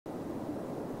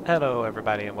Hello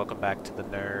everybody and welcome back to the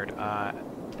Nerd.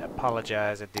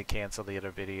 Apologize, I did cancel the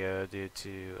other video due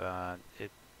to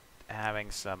it having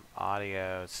some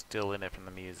audio still in it from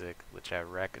the music, which I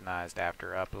recognized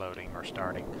after uploading or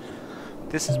starting.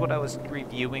 This is what I was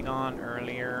reviewing on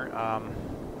earlier,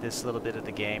 this little bit of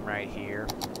the game right here.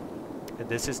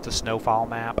 This is the Snowfall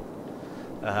map.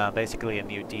 Basically a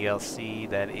new DLC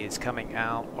that is coming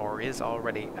out or is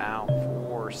already out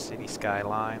for City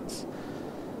Skylines.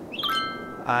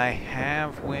 I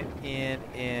have went in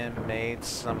and made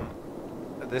some.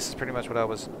 This is pretty much what I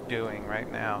was doing right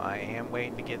now. I am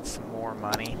waiting to get some more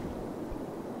money.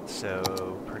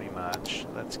 So pretty much,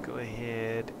 let's go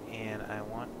ahead and I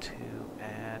want to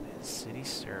add city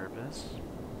service.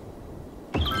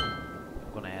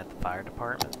 I'm going to add the fire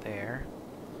department there.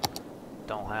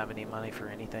 Don't have any money for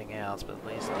anything else, but at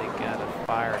least they got a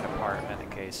fire department in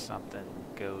case something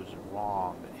goes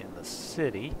wrong in the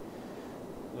city,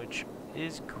 which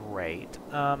is great.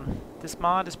 This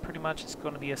mod is pretty much it's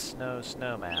going to be a snow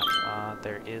map.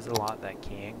 There is a lot that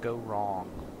can go wrong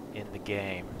in the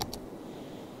game.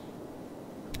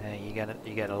 And you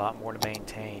got a lot more to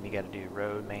maintain. You got to do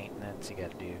road maintenance. You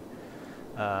got to do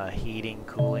heating,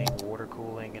 cooling, water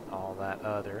cooling, and all that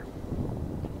other.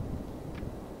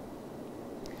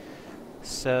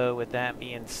 So with that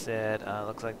being said,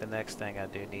 looks like the next thing I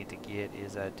do need to get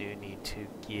is I do need to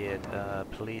get a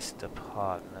police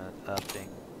department up and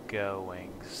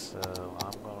going. So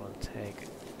I'm going to take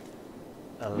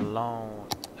a loan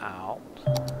out.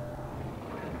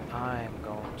 And I'm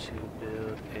going to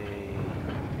build a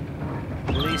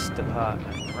police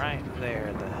department right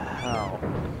there to help.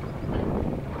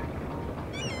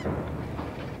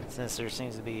 Since there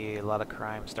seems to be a lot of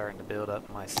crime starting to build up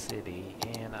in my city,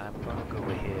 and I'm going to go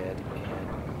ahead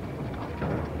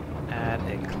and add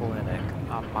a clinic.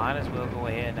 I might as well go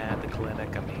ahead and add the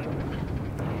clinic. I mean,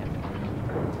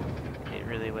 it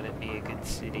really wouldn't be a good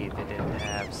city if it didn't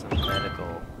have some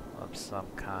medical of some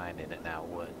kind in it now,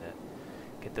 wouldn't it?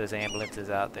 Get those ambulances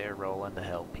out there rolling to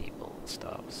help people and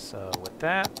stuff. So with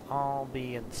that all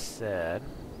being said,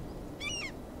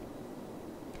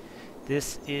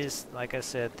 this is, like I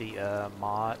said, the not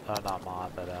mod,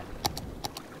 but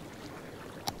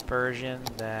version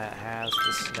that has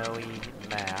the snowy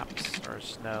maps, or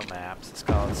snow maps. It's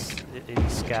called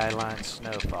Skylines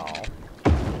Snowfall.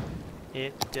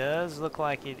 It does look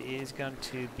like it is going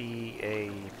to be a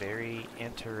very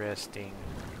interesting.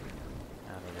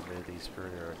 I need to move these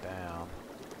further down.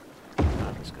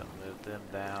 I'm just going to move them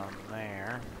down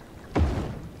there.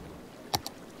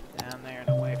 Down there and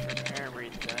away from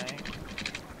everything.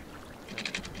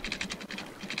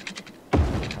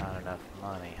 Not enough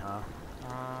money, huh?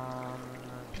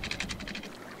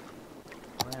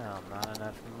 Well, not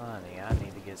enough money. I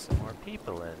need to get some more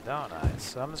people in, don't I?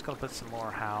 So I'm just going to put some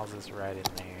more houses right in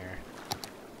there.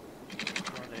 I'm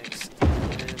going to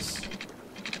extend this.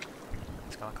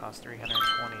 It's going to cost $320.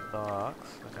 I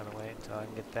got to wait until I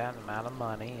can get that amount of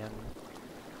money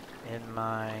in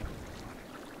my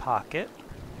pocket.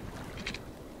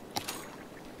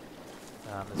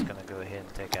 I'm just going to go ahead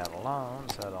and take out a loan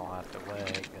so I don't have to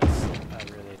wait, because I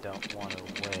really don't want to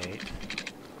wait.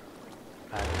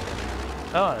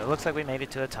 Oh, it looks like we made it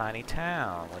to a tiny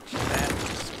town, which that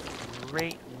is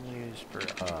great news for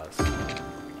us. So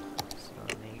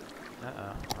let me,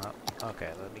 oh,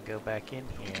 okay, let me go back in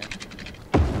here.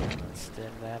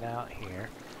 Extend that out here.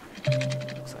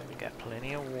 Looks like we got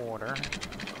plenty of water.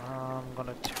 I'm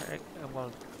gonna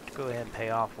go ahead and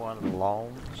pay off one of the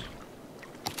loans.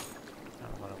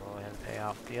 I'm going to go ahead and pay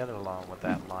off the other loan with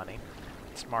that money.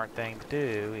 Smart thing to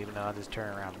do, even though I just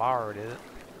turned around and borrowed it.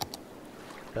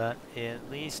 But at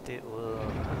least it will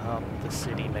help the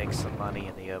city make some money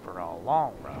in the overall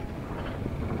long run.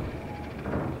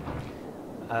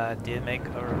 I did make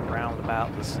a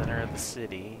roundabout the center of the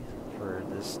city for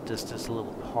just this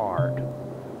little part.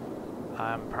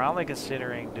 I'm probably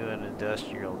considering doing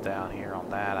industrial down here on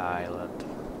that island.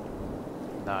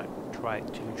 Not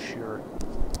quite too sure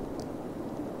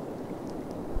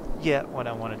yet what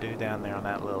I want to do down there on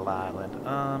that little island.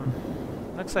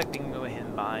 Looks like we can go ahead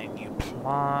and buy a new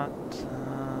plot.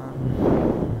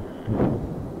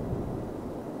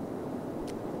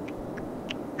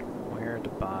 Where to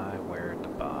buy, where to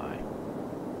buy.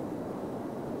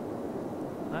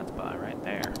 Let's buy right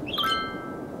there.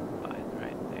 Buy it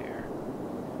right there.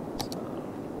 So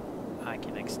I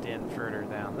can extend further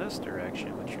down this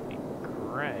direction, which would be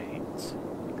great.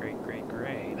 Great, great,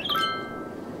 great.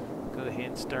 Go ahead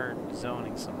and start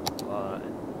zoning some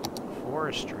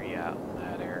forestry out in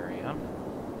that area.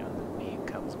 And the need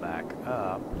comes back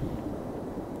up.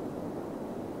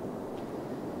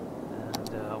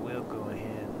 And we'll go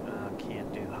ahead,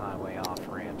 can't do highway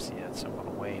off-ramps yet, so I'm going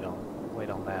to wait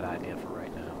on that idea for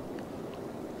right now.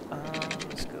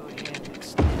 Let's go ahead and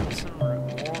extend some more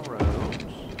roads.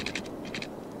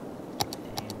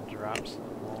 And drop some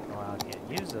more. Well, I can't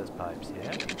use those pipes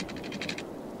yet.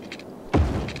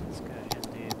 Let's go ahead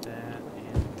and do that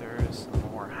and throw some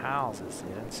more houses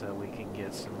in so we can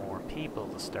get some more people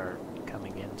to start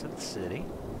coming into the city.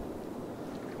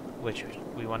 Which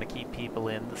we want to keep people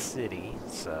in the city,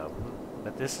 so.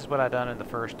 But this is what I done in the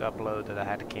first upload that I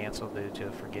had to cancel due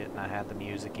to forgetting I had the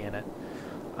music in it.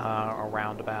 A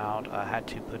roundabout. I had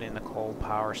to put in the coal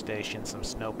power station, some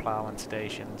snow plowing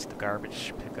stations, the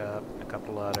garbage pickup, and a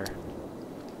couple other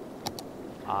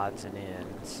odds and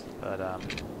ends. But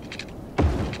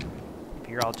if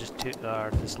you're all just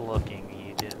looking,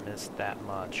 you didn't miss that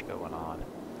much going on.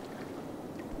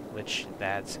 Which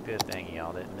that's a good thing,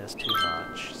 y'all didn't miss too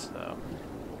much. So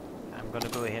I'm going to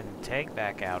go ahead and take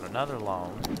back out another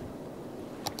loan.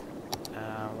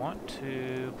 I want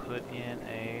to put in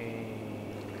a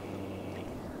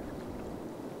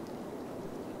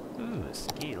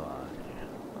ski lodge.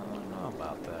 I don't know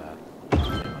about that. I'm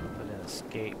going to put in a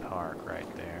skate park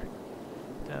right there.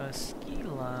 So a ski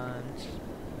lodge.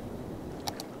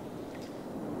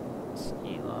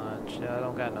 Ski lodge. I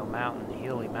don't got no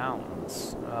hilly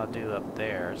mountains. I'll do up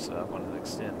there, so I want to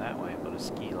extend that way and put a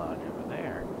ski lodge over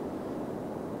there.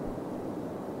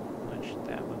 Which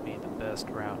that would be the best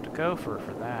route to go for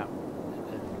that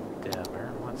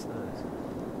endeavor. What's this?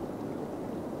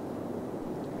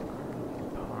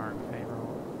 Park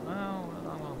favorable. Well,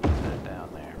 I'm gonna put that down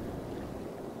there.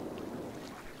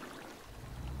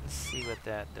 Let's see what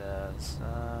that does.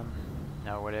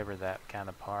 Or whatever that kind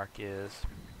of park is.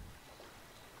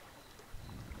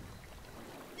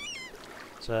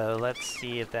 So let's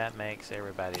see if that makes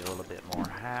everybody a little bit more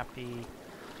happy.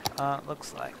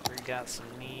 Looks like we got some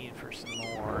need for some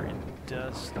more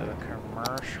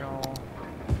commercial.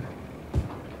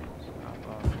 I'm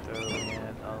going to throw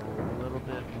in a little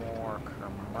bit more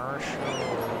commercial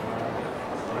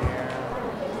there.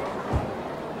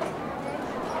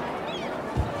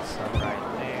 Some right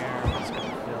there. I'm just going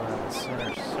to fill in the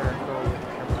center circle with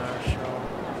commercial.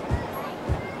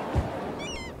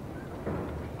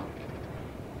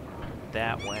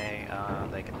 That way,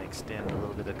 they can extend a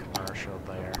little bit of commercial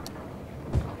there.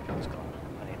 I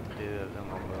need to do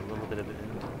a little bit of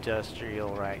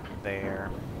industrial right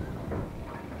there.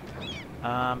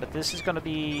 But this is going to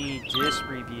be just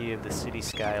review of the City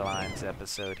Skylines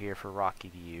episode here for Rocky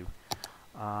View.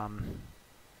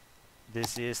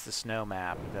 This is the snow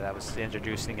map that I was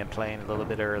introducing and playing a little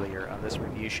bit earlier. This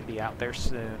review should be out there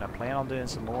soon. I plan on doing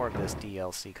some more of this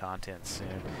DLC content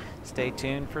soon. Stay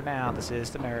tuned for now. This is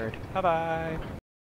the Nerd. Bye-bye.